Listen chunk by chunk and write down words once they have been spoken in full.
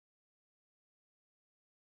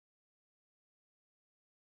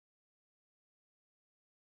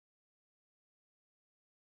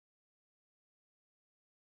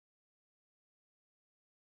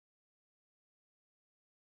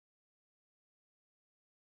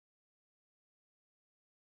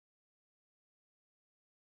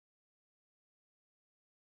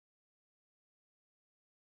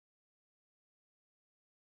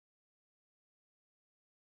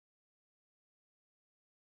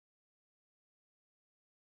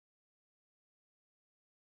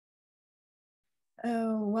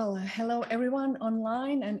Hello everyone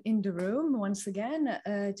online and in the room once again.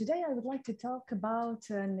 Today I would like to talk about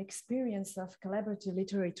an experience of collaborative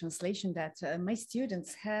literary translation that my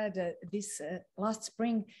students had this last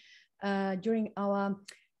spring during our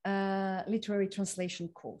literary translation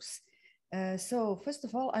course. So first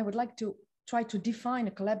of all, I would like to try to define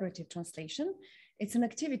a collaborative translation. It's an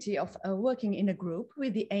activity of working in a group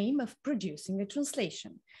with the aim of producing a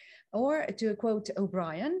translation. Or to quote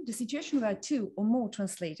O'Brien, the situation where two or more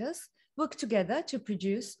translators work together to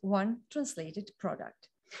produce one translated product.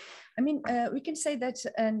 I mean, we can say that,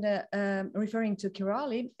 and referring to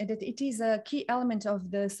Kirali, that it is a key element of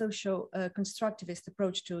the socio-constructivist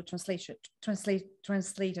approach to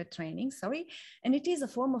translator training, and it is a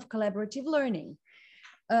form of collaborative learning.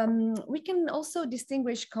 We can also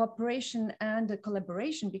distinguish cooperation and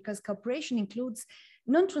collaboration because cooperation includes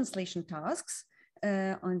non-translation tasks,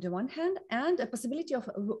 on the one hand, and a possibility of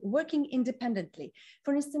working independently.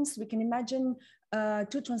 For instance, we can imagine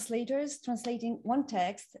two translators translating one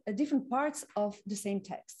text, different parts of the same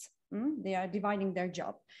text. They are dividing their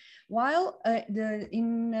job. While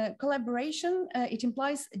in collaboration, it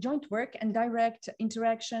implies joint work and direct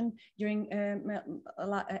interaction during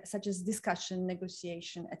such as discussion,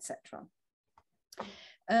 negotiation, etc.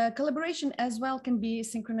 Collaboration as well can be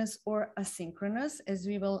synchronous or asynchronous, as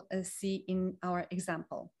we will see in our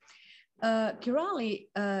example. Kirali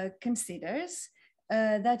considers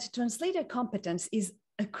that translator competence is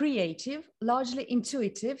a creative, largely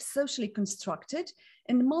intuitive, socially constructed,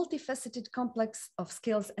 and multifaceted complex of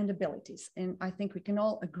skills and abilities. And I think we can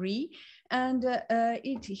all agree. And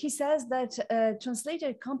he says that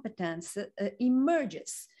translator competence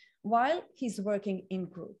emerges while he's working in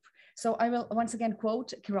group. So I will once again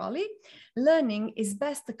quote Kirali: learning is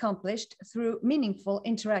best accomplished through meaningful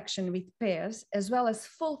interaction with peers, as well as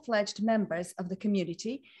full-fledged members of the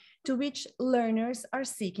community to which learners are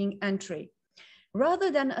seeking entry. Rather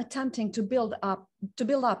than attempting to build up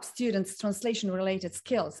students' translation-related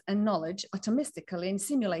skills and knowledge atomistically in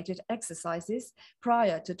simulated exercises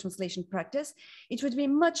prior to translation practice, it would be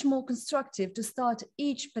much more constructive to start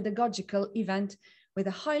each pedagogical event with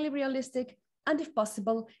a highly realistic and, if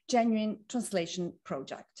possible, genuine translation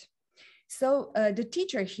project. So the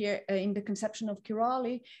teacher here in the conception of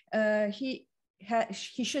Kirali, he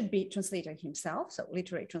should be translator himself, so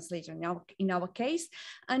literary translator in our case,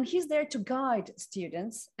 and he's there to guide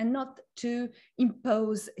students and not to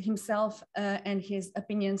impose himself and his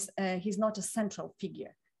opinions. He's not a central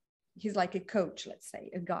figure. He's like a coach, let's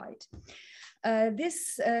say, a guide.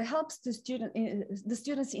 This helps the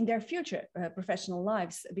students in their future professional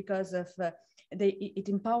lives because of it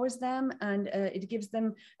empowers them and it gives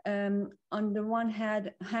them on the one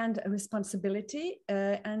hand a responsibility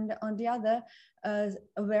and on the other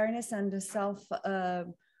awareness and self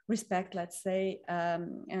respect, let's say,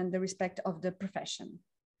 and the respect of the profession.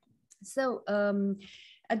 So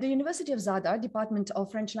at the University of Zadar, Department of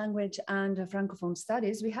French Language and Francophone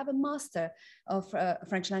Studies, we have a Master of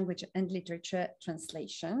French Language and Literature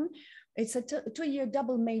Translation. It's a two-year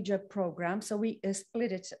double major program, so we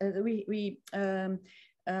split it, we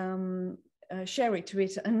share it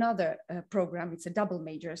with another program. It's a double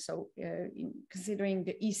major, so considering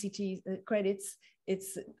the ECT credits,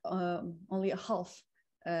 it's only a half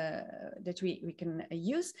that we can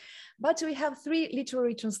use. But we have three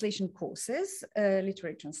literary translation courses: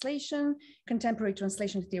 literary translation, contemporary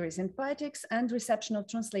translation theories and poetics, and reception of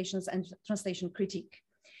translations and translation critique.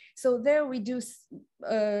 So there we do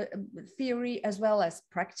theory as well as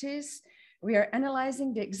practice. We are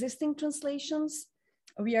analyzing the existing translations.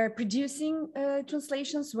 We are producing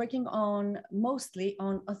translations, working mostly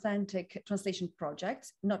on authentic translation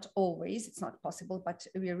projects. Not always, it's not possible, but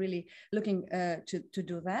we are really looking to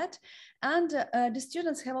do that. And the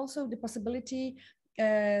students have also the possibility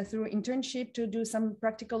through internship to do some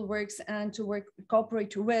practical works and to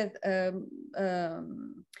cooperate with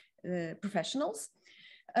professionals.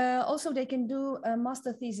 Also, they can do a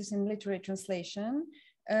master thesis in literary translation,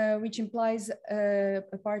 which implies a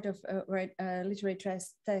part of where literary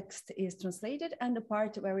text is translated and a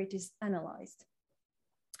part where it is analyzed.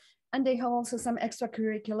 And they have also some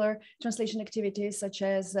extracurricular translation activities, such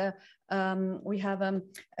as we have a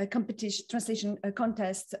competition translation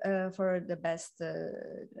contest for the best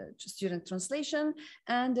student translation,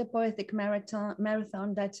 and a poetic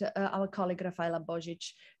marathon that our colleague Rafaela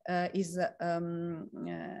Božić is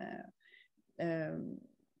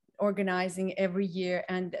organizing every year,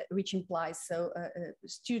 and which implies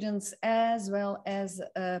students as well as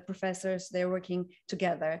professors, they're working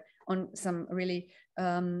together on some really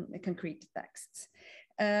concrete texts.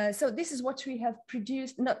 So this is what we have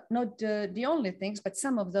produced, not the only things, but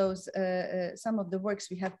some of those, some of the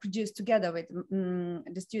works we have produced together with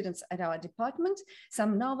the students at our department,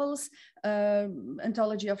 some novels,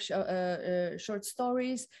 anthology of short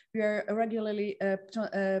stories. We are regularly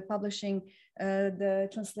publishing the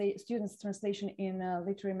students' translation in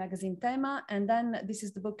literary magazine Thema. And then this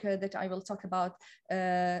is the book that I will talk about,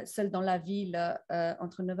 Seuls dans la ville,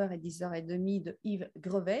 entre 9h et 10h30 de Yves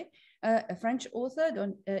Grevet, a French author.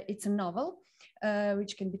 It's a novel,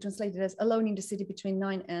 which can be translated as Alone in the City between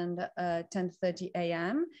 9 and 10:30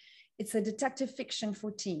 a.m. It's a detective fiction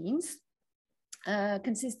for teens.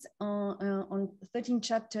 Consists on 13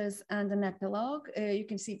 chapters and an epilogue. You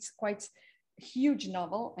can see it's quite huge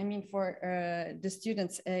novel. I mean, for the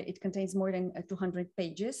students, it contains more than 200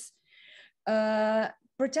 pages.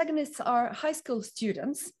 Protagonists are high school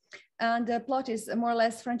students, and the plot is more or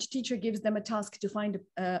less French teacher gives them a task to find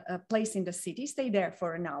a place in the city, stay there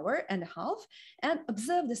for an hour and a half, and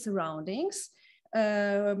observe the surroundings,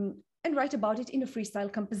 and write about it in a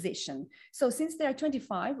freestyle composition. So since they are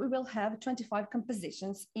 25, we will have 25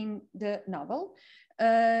 compositions in the novel.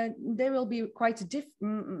 They will be quite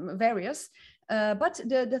various, but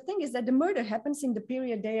the thing is that the murder happens in the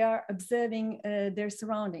period they are observing their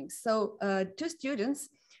surroundings. So two students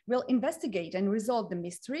will investigate and resolve the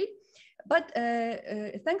mystery, but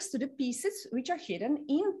thanks to the pieces which are hidden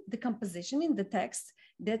in the composition, in the text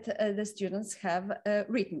that the students have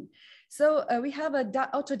written. So we have an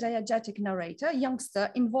autodidactic narrator, a youngster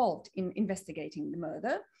involved in investigating the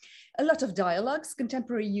murder, a lot of dialogues,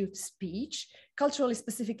 contemporary youth speech, culturally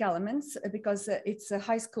specific elements, because it's a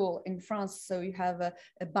high school in France, so you have a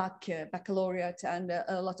baccalaureate and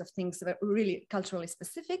a lot of things that are really culturally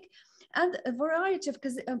specific, and a variety of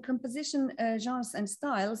composition genres and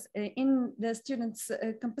styles in the students'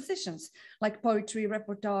 compositions, like poetry,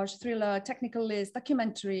 reportage, thriller, technical list,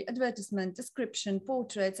 documentary, advertisement, description,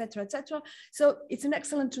 portrait, etc., etc. So it's an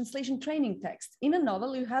excellent translation training text. In a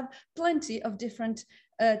novel, you have plenty of different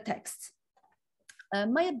texts.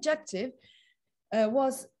 My objective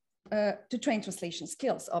was to train translation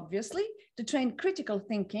skills, obviously, to train critical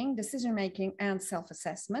thinking, decision-making, and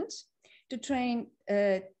self-assessment, to train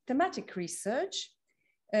thematic research,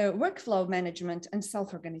 workflow management and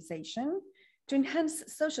self-organization, to enhance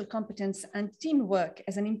social competence and teamwork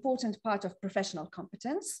as an important part of professional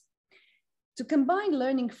competence, to combine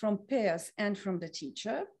learning from peers and from the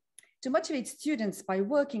teacher, to motivate students by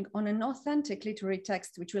working on an authentic literary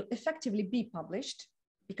text which will effectively be published,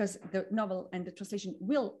 because the novel and the translation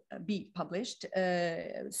will be published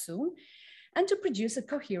soon, and to produce a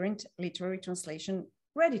coherent literary translation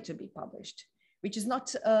ready to be published, which is not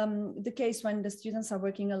the case when the students are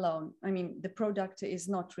working alone. I mean, the product is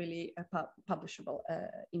not really publishable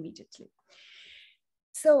immediately.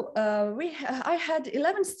 So I had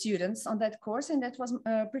 11 students on that course, and that was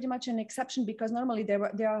pretty much an exception, because normally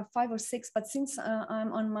there are 5 or 6, but since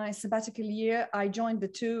I'm on my sabbatical year, I joined the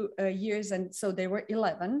 2 years, and so there were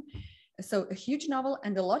 11. So a huge novel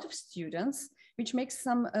and a lot of students, which makes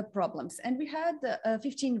some problems. And we had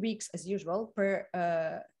 15 weeks as usual per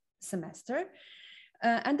semester.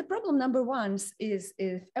 And the problem number 1 is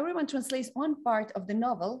if everyone translates one part of the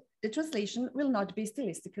novel, the translation will not be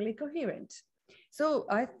stylistically coherent. So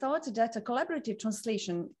I thought that a collaborative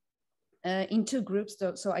translation in 2 groups,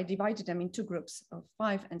 so I divided them in 2 groups of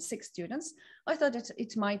 5 and 6 students, I thought that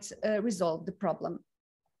it might resolve the problem.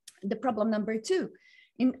 The problem number 2,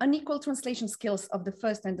 in unequal translation skills of the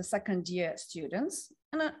first and the second year students.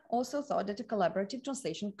 And I also thought that a collaborative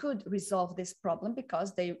translation could resolve this problem,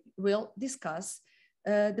 because they will discuss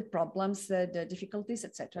the problems, the difficulties,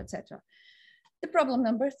 etc., etc. The problem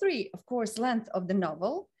number 3, of course, length of the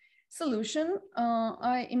novel. Solution,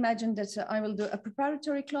 I imagined that I will do a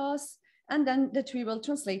preparatory class, and then that we will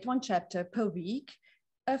translate 1 chapter per week.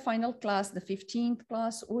 A final class, the 15th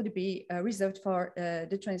class, would be reserved for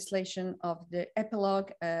the translation of the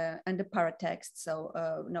epilogue and the paratext. So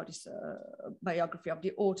notice biography of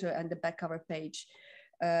the author and the back cover page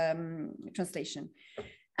translation.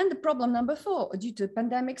 And the problem number 4, due to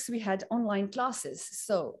pandemics, we had online classes.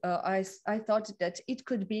 So I thought that it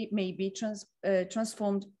could be maybe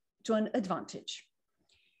transformed to an advantage.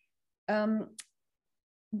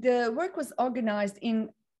 The work was organized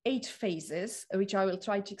in 8 phases, which I will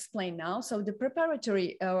try to explain now. So the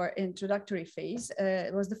preparatory or introductory phase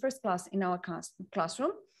was the first class in our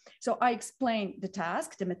classroom. So I explained the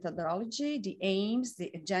task, the methodology, the aims,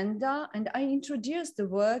 the agenda, and I introduced the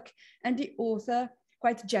work and the author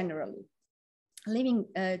quite generally, leaving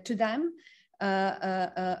to them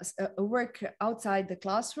work outside the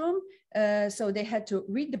classroom. So they had to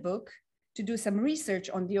read the book, to do some research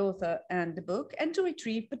on the author and the book, and to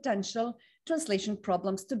retrieve potential translation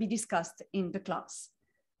problems to be discussed in the class.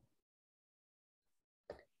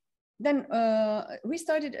 Then we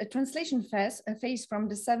started a translation phase from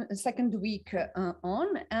the second week on,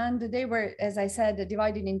 and they were, as I said,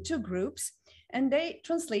 divided in 2 groups, and they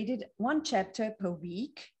translated 1 chapter per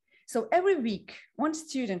week. So every week, 1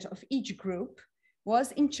 student of each group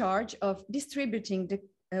was in charge of distributing the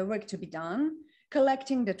work to be done,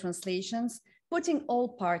 collecting the translations, putting all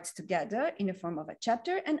parts together in the form of a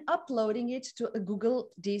chapter, and uploading it to a Google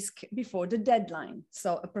Disk before the deadline.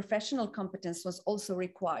 So a professional competence was also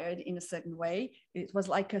required in a certain way. It was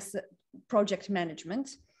like a project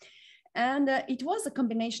management. And it was a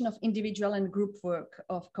combination of individual and group work,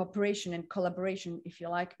 of cooperation and collaboration, if you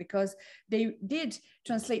like, because they did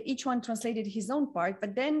translate, each one translated his own part,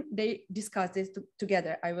 but then they discussed this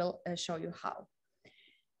together. I will show you how.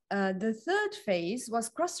 The third phase was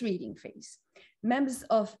cross-reading phase. Members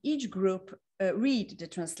of each group read the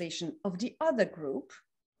translation of the other group,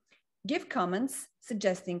 give comments,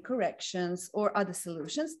 suggesting corrections or other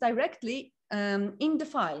solutions directly in the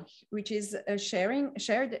file, which is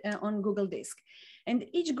shared on Google Disk. And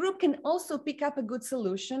each group can also pick up a good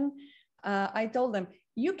solution. I told them,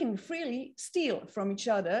 you can freely steal from each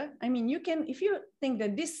other. I mean, you can, if you think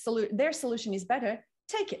that their solution is better,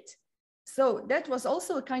 take it. So that was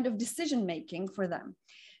also a kind of decision-making for them.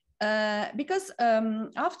 Because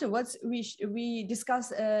afterwards we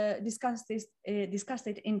discussed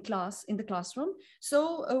it in class, in the classroom.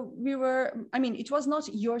 So we were, I mean, it was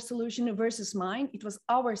not your solution versus mine, it was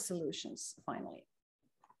our solutions finally.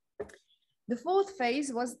 The fourth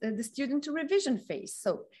phase was the student revision phase.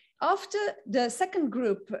 So after the second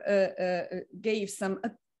group gave some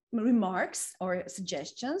remarks or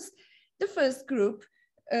suggestions, the first group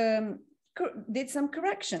did some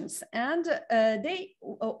corrections, and they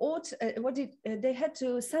they had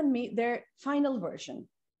to send me their final version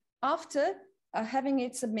after having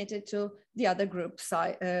it submitted to the other group's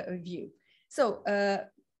view. So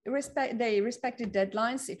they respected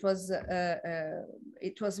deadlines. It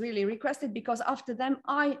was really requested because after them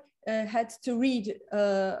I had to read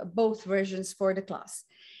both versions for the class.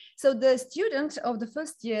 So the student of the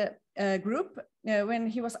first year group, when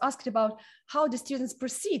he was asked about how the students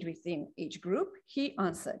proceed within each group, he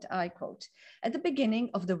answered, I quote, "At the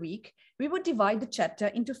beginning of the week, we would divide the chapter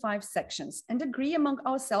into 5 sections and agree among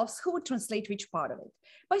ourselves who would translate which part of it.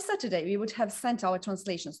 By Saturday, we would have sent our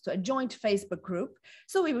translations to a joint Facebook group,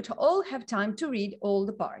 so we would all have time to read all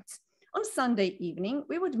the parts. On Sunday evening,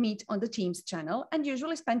 we would meet on the Teams channel and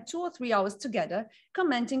usually spend 2 or 3 hours together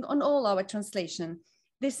commenting on all our translation.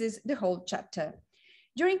 This is the whole chapter.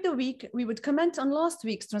 During the week, we would comment on last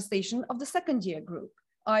week's translation of the second year group,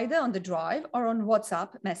 either on the Drive or on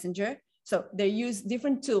WhatsApp Messenger. So they use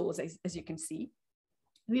different tools, as you can see.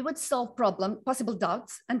 We would solve possible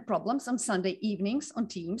doubts and problems on Sunday evenings on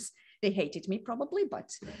Teams. They hated me probably,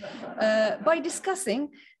 but by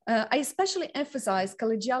discussing, I especially emphasize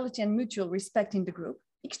collegiality and mutual respect in the group,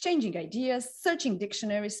 exchanging ideas, searching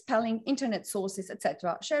dictionaries, spelling, internet sources,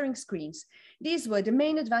 etc., sharing screens. These were the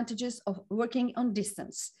main advantages of working on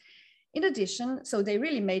distance. In addition, so they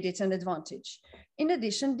really made it an advantage. In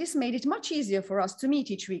addition, this made it much easier for us to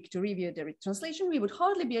meet each week to review the translation. We would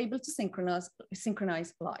hardly be able to synchronize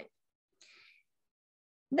live."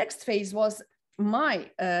 Next phase was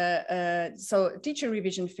my teacher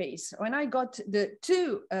revision phase. When I got the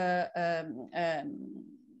two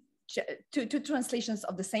translations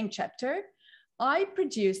of the same chapter, I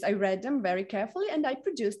read them very carefully, and I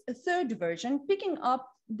produced a third version, picking up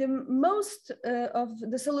the most of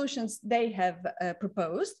the solutions they have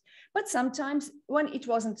proposed. But sometimes when it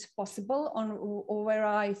wasn't possible, or where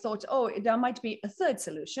I thought, oh, there might be a third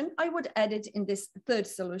solution, I would add it in this third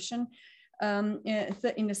solution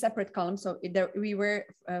in a separate column. So we were,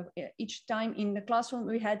 each time in the classroom,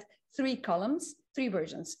 we had 3 columns, 3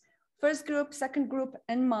 versions. First group, second group,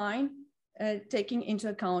 and mine, taking into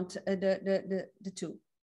account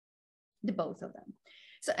both of them.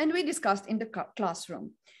 So, and we discussed in the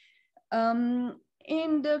classroom.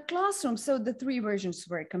 In the classroom, so the 3 versions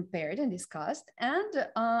were compared and discussed, and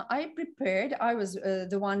I was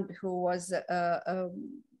the one who was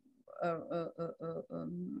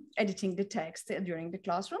editing the text during the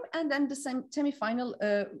classroom, and then the semi-final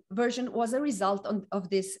version was a result of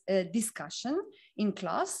this discussion in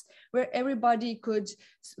class, where everybody could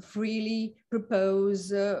freely propose,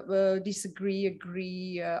 disagree,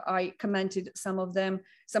 agree. I commented some of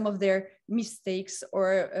their mistakes,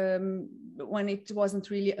 or when it wasn't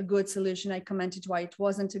really a good solution, I commented why it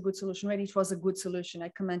wasn't a good solution. When it was a good solution, I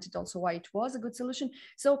commented also why it was a good solution.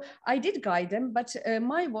 So I did guide them, but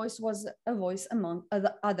my voice was a voice among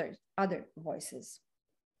other voices.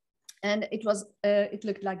 And it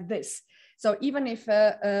looked like this. So even if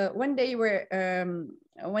when they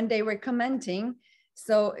were commenting,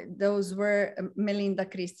 so those were Melinda,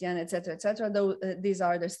 Christian, etc. These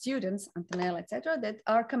are the students, Antonella, etc., that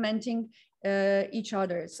are commenting each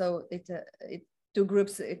other. So two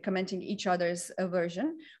groups commenting each other's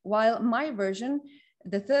version, while my version,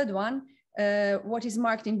 the third one, what is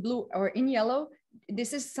marked in blue or in yellow,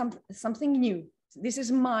 this is something new. This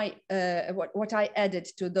is my what I added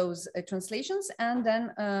to those translations, and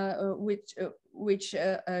then which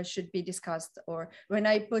should be discussed. Or when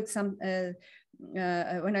I put some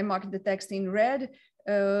when I marked the text in red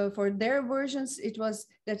for their versions, it was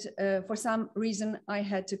that for some reason I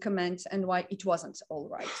had to comment and why it wasn't all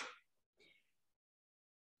right.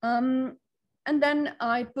 And then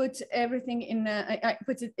I put everything in, I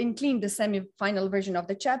put it in clean, the semi-final version of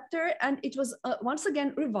the chapter, and it was once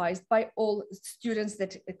again revised by all students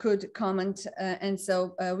that could comment. And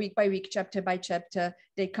so week by week, chapter by chapter,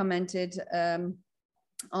 they commented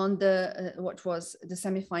on what was the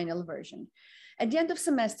semi-final version. At the end of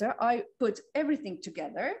semester, I put everything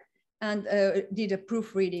together and did a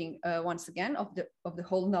proofreading once again of the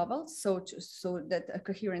whole novel, so that a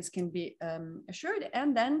coherence can be assured.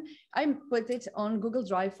 And then I put it on Google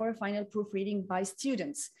Drive for a final proofreading by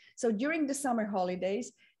students. So during the summer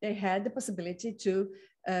holidays, they had the possibility to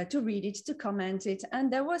read it, to comment it,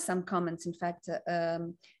 and there were some comments, in fact,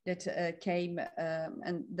 that came,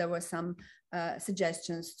 and there were some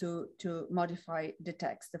suggestions to modify the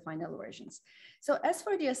text, the final versions. So as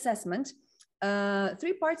for the assessment,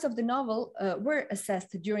 3 parts of the novel were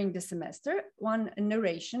assessed during the semester: one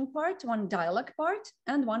narration part, one dialogue part,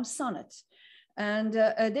 and one sonnet. And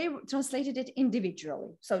they translated it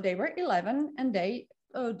individually. So they were 11, and they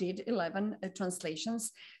did 11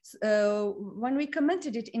 translations. When we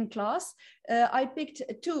commented it in class, I picked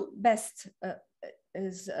 2 best,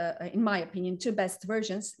 in my opinion, 2 best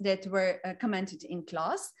versions that were commented in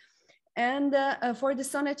class. And for the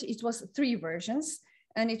sonnet, it was 3 versions.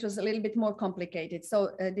 And it was a little bit more complicated.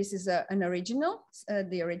 So this is an original,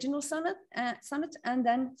 the original sonnet, and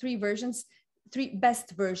then 3 versions, 3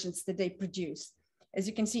 best versions that they produced. As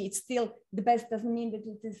you can see, it's still the best. Doesn't mean that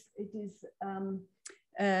it is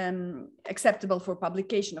acceptable for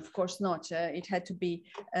publication. Of course not. It had to be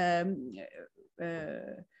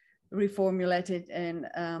reformulated and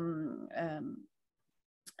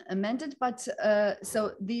amended, but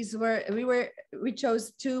so these were, we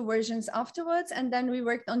chose 2 versions afterwards, and then we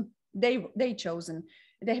worked on, they have chosen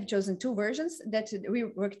 2 versions that we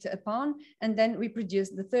worked upon, and then we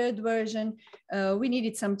produced the 3rd version. We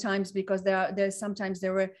needed sometimes, because sometimes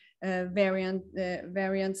there were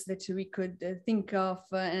variants that we could think of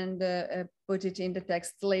and put it in the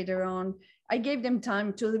text later on. I gave them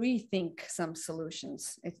time to rethink some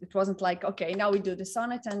solutions. It wasn't like, okay, now we do the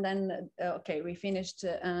sonnet, and then, okay, we finished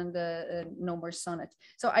and no more sonnet.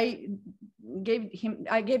 So I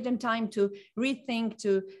gave them time to rethink,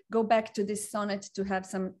 to go back to this sonnet, to have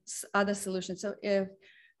some other solutions. So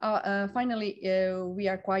finally, we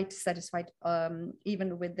are quite satisfied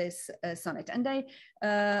even with this sonnet. And I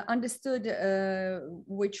understood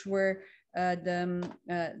which were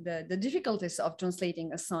the difficulties of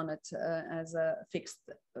translating a sonnet as a fixed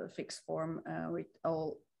form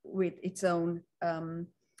with its own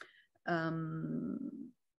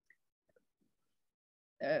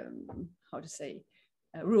how to say,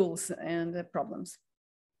 rules and problems.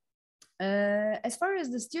 As far as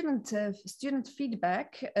the student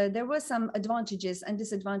feedback, there were some advantages and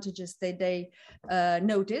disadvantages that they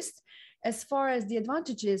noticed. As far as the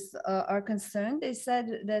advantages are concerned, they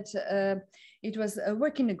said that it was a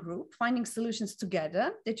work in a group, finding solutions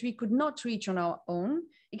together that we could not reach on our own,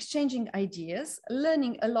 exchanging ideas,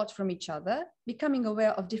 learning a lot from each other, becoming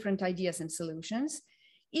aware of different ideas and solutions,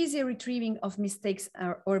 easier retrieving of mistakes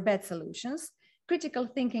or bad solutions, critical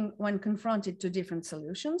thinking when confronted to different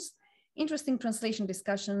solutions, interesting translation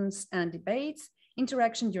discussions and debates,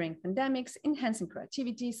 interaction during pandemics, enhancing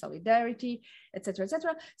creativity, solidarity, etc.,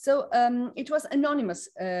 etc. So it was anonymous.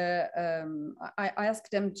 I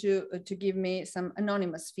asked them to give me some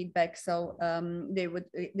anonymous feedback, so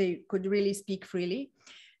they could really speak freely.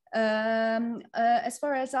 As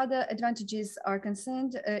far as other advantages are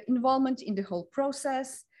concerned, involvement in the whole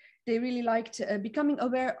process, They really liked becoming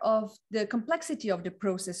aware of the complexity of the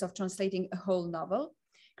process of translating a whole novel,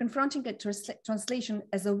 confronting a translation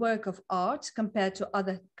as a work of art compared to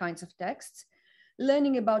other kinds of texts,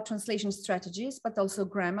 learning about translation strategies, but also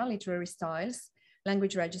grammar, literary styles,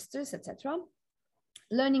 language registers, etc.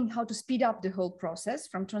 Learning how to speed up the whole process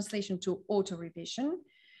from translation to auto-revision,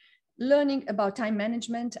 learning about time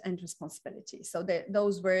management and responsibility. So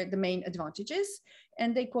those were the main advantages.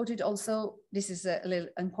 And they quoted also, this is a little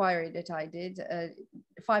inquiry that I did,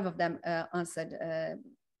 5 of them answered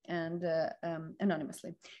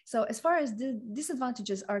anonymously. So as far as the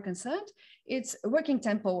disadvantages are concerned, its working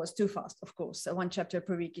tempo was too fast, of course. So 1 chapter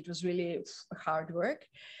per week, it was really hard work,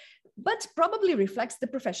 but probably reflects the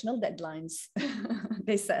professional deadlines,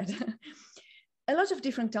 they said. A lot of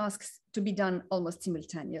different tasks to be done almost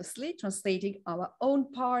simultaneously, translating our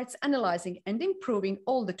own parts, analyzing and improving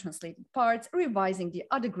all the translated parts, revising the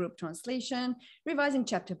other group translation, revising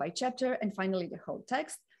chapter by chapter, and finally the whole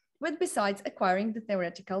text, with besides acquiring the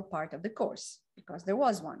theoretical part of the course, because there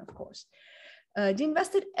was one, of course. The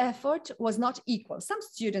invested effort was not equal. Some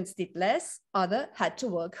students did less, others had to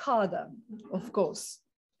work harder, of course.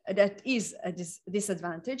 That is a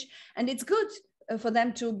disadvantage, and it's good for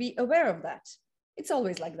them to be aware of that. It's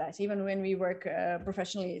always like that. Even when we work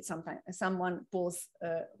professionally, it's sometimes someone pulls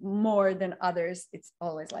more than others. It's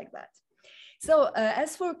always like that. So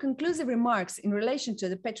as for conclusive remarks in relation to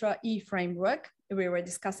the PETRA-E framework, we were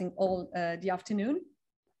discussing all the afternoon.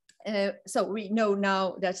 So we know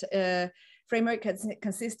now that framework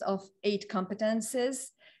consists of 8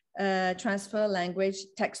 competences: transfer, language,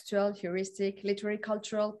 textual, heuristic, literary,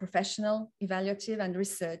 cultural, professional, evaluative, and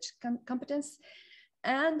research competence,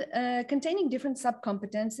 and containing different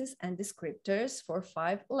sub-competences and descriptors for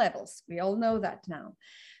 5 levels. We all know that now.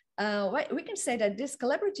 We can say that this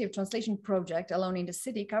collaborative translation project alone in the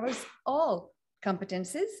city covers all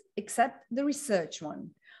competences except the research one.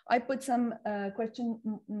 I put some question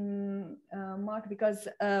mark because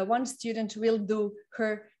one student will do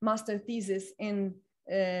her master thesis in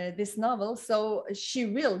this novel, so she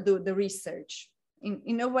will do the research.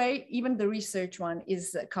 In a way, even the research one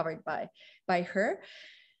is covered by her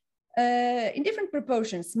in different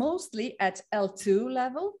proportions, mostly at LT2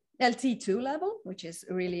 level, which is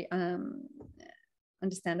really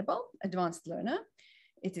understandable, advanced learner,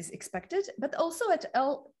 it is expected, but also at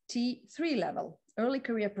LT3 level, early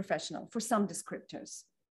career professional, for some descriptors.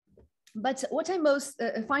 But what I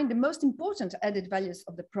find the most important added values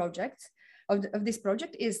of the project, of this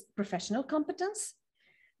project, is professional competence,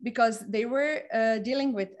 because they were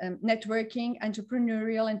dealing with networking,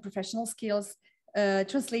 entrepreneurial and professional skills,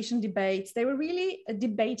 translation debates. They were really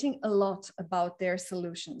debating a lot about their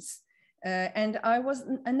solutions. And I was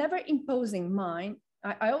never imposing mine.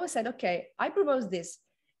 I always said, okay, I propose this.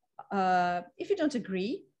 If you don't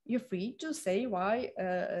agree, you're free to say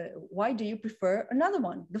why do you prefer another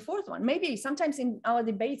one, the 4th one. Maybe sometimes in our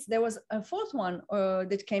debates, there was a 4th one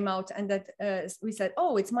that came out and that we said,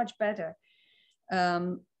 oh, it's much better.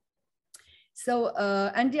 And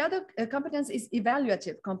the other competence is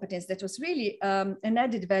evaluative competence. That was really an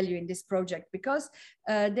added value in this project, because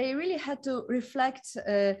they really had to reflect,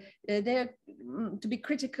 to be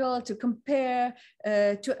critical, to compare,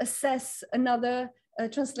 to assess another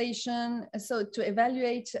translation, so to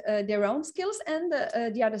evaluate their own skills and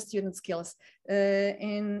the other student skills.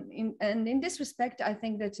 And in this respect, I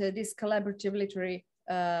think that this collaborative literary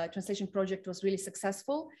translation project was really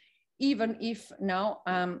successful, even if now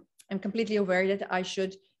I'm completely aware that I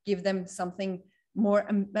should give them something more,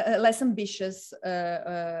 less ambitious,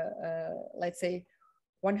 let's say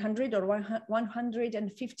 100 or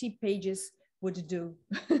 150 pages would do,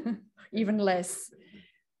 even less.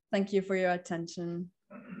 Thank you for your attention.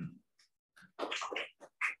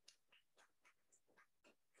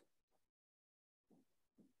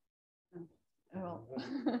 Oh,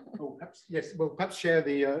 perhaps, yes, well, perhaps share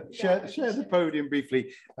the share the podium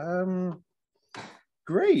briefly.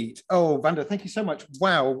 Great. Oh, Vanda, thank you so much.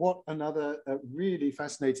 Wow, what another really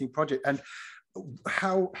fascinating project. And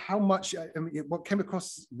how much, I mean, what came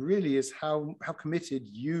across really is how committed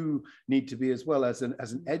you need to be as well as an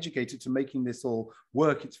educator to making this all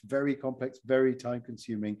work. It's very complex, very time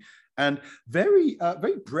consuming, and very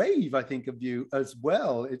brave, I think, of you as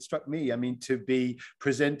well. It struck me, I mean, to be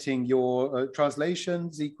presenting your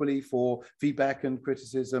translations equally for feedback and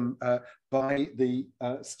criticism by the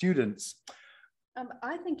students.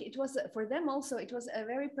 I think it was, for them also, it was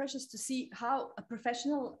very precious to see how a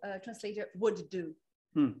professional translator would do.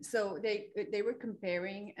 So they were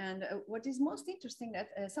comparing, and what is most interesting that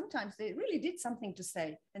sometimes they really did something to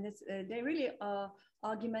say, and they really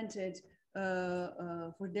argumented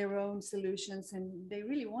for their own solutions, and they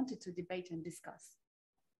really wanted to debate and discuss.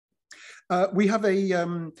 We have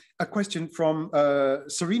a question from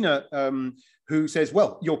Serena, who says,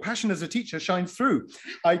 well, your passion as a teacher shines through.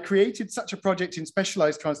 I created such a project in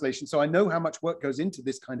specialized translation, so I know how much work goes into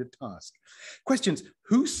this kind of task. Questions: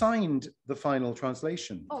 who signed the final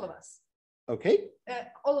translation? All of us. Okay.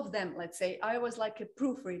 All of them, let's say. I was like a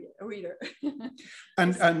proofreader.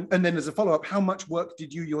 and then as a follow-up, how much work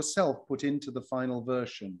did you yourself put into the final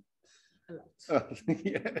version? A lot.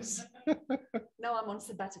 Yes. Now I'm on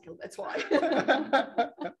sabbatical, that's why.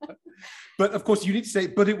 But of course you need to say,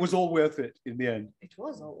 but it was all worth it in the end. It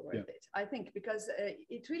was all worth it, I think, because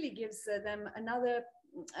it really gives them another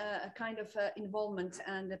kind of involvement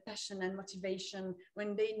and passion and motivation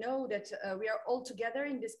when they know that we are all together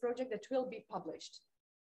in this project that will be published.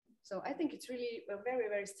 So I think it's really very,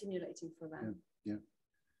 very stimulating for them. Yeah.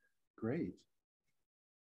 Great.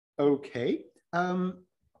 Okay.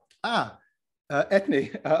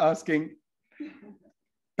 Ethne asking,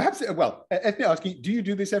 perhaps, well, Ethne asking, do you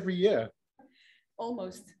do this every year?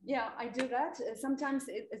 Almost. Yeah, I do that. Sometimes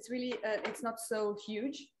it's really, it's not so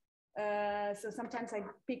huge. So sometimes I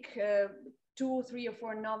pick 2, 3, or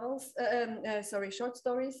 4 novels, short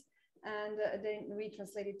stories, and then we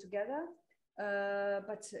translate it together.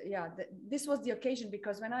 But yeah, this was the occasion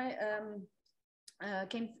because when I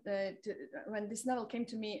when this novel came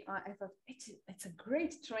to me, I thought it's a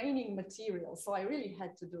great training material, so I really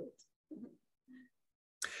had to do it.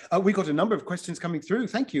 We got a number of questions coming through.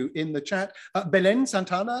 Thank you in the chat. Belen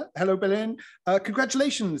Santana, hello Belen.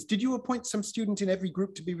 Congratulations. Did you appoint some student in every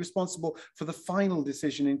group to be responsible for the final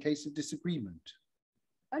decision in case of disagreement?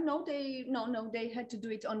 No, they had to do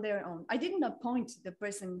it on their own. I didn't appoint the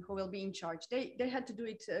person who will be in charge. They had to do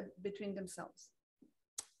it between themselves.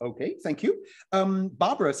 Okay, thank you.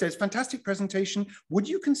 Barbara says, fantastic presentation. Would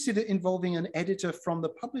you consider involving an editor from the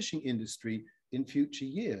publishing industry in future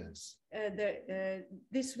years?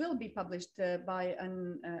 This will be published by a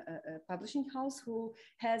publishing house who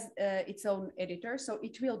has its own editor, so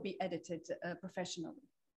it will be edited professionally.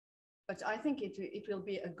 But I think it will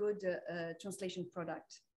be a good translation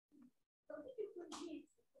product.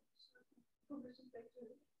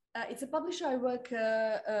 It's a publisher I work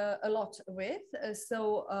a lot with,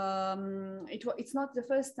 so it's not the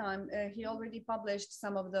first time. He already published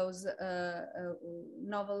some of those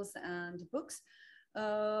novels and books,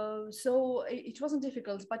 so it wasn't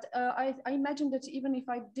difficult. But I imagine that even if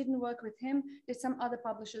I didn't work with him, that some other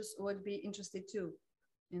publishers would be interested too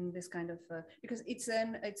in this kind of because it's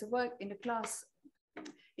a work in a class.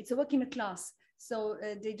 It's a work in a class, so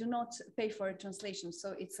they do not pay for a translation.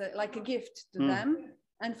 So it's like a gift to them.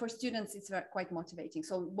 And for students, it's quite motivating.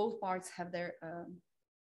 So both parts have their...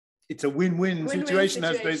 it's a win-win situation,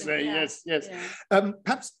 as they say. Yeah. Yes, yes. Yeah.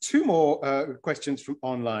 Perhaps 2 more questions from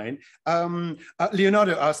online.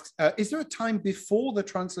 Leonardo asks, is there a time before the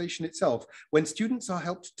translation itself when students are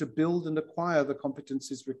helped to build and acquire the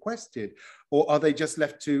competencies requested? Or are they just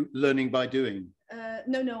left to learning by doing?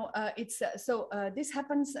 No, it's this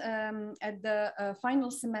happens at the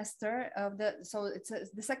final semester of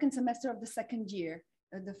it's the second semester of the second year.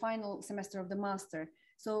 The final semester of the master.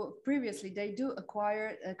 So previously they do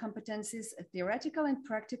acquire competencies, theoretical and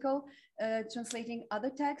practical, translating other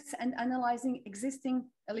texts and analyzing existing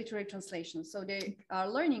literary translations. So they are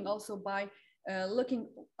learning also by looking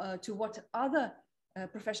to what other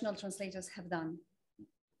professional translators have done.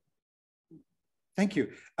 Thank you.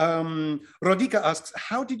 Rodica asks,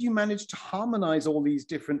 how did you manage to harmonize all these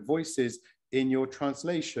different voices in your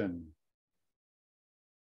translation?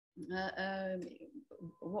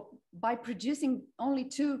 By producing only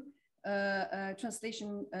 2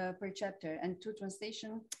 translation per chapter and 2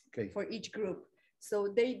 translation for each group. So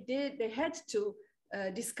they had to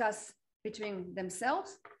discuss between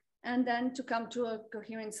themselves and then to come to a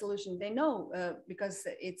coherent solution. They know because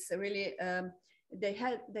it's really they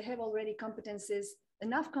have already competencies,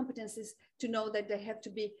 enough competencies to know that they have to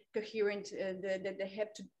be coherent, that they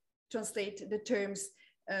have to translate the terms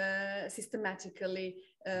systematically.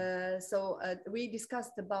 So we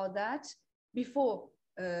discussed about that before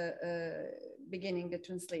beginning the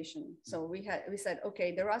translation. So we said,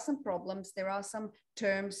 okay, there are some problems, there are some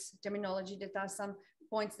terms, terminology, that are some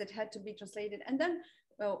points that had to be translated. And then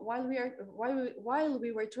while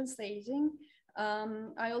we were translating,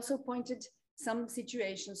 I also pointed some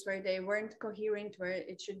situations where they weren't coherent, where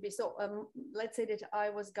it should be. So let's say that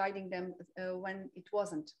I was guiding them when it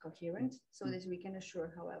wasn't coherent, so that we can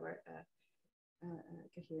assure, however,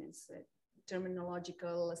 coherence,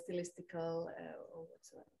 terminological, stylistical, or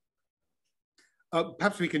whatsoever.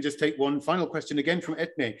 Perhaps we can just take one final question again from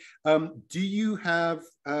Ethne. Do you have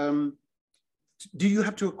do you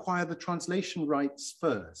have to acquire the translation rights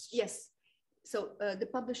first? Yes. So the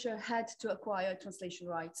publisher had to acquire translation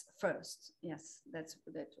rights first. Yes, that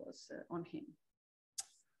was on him.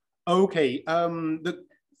 Okay.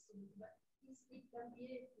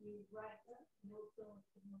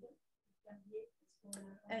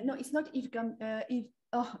 No, it's not Yves Gambier.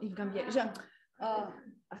 Yves Gambier.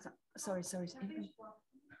 Sorry.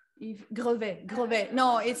 Yves Grevet.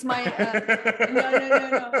 No, it's my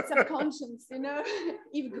no. Subconscious, you know.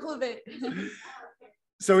 Yves Grevet.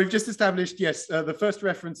 So we've just established, yes, the first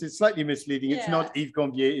reference is slightly misleading. It's not Yves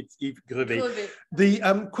Gambier, it's Yves Grevet.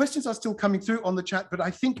 The questions are still coming through on the chat, but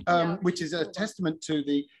I think, which is a testament to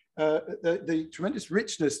the tremendous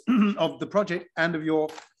richness of the project and of your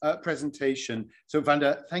presentation. So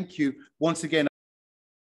Vanda, thank you once again.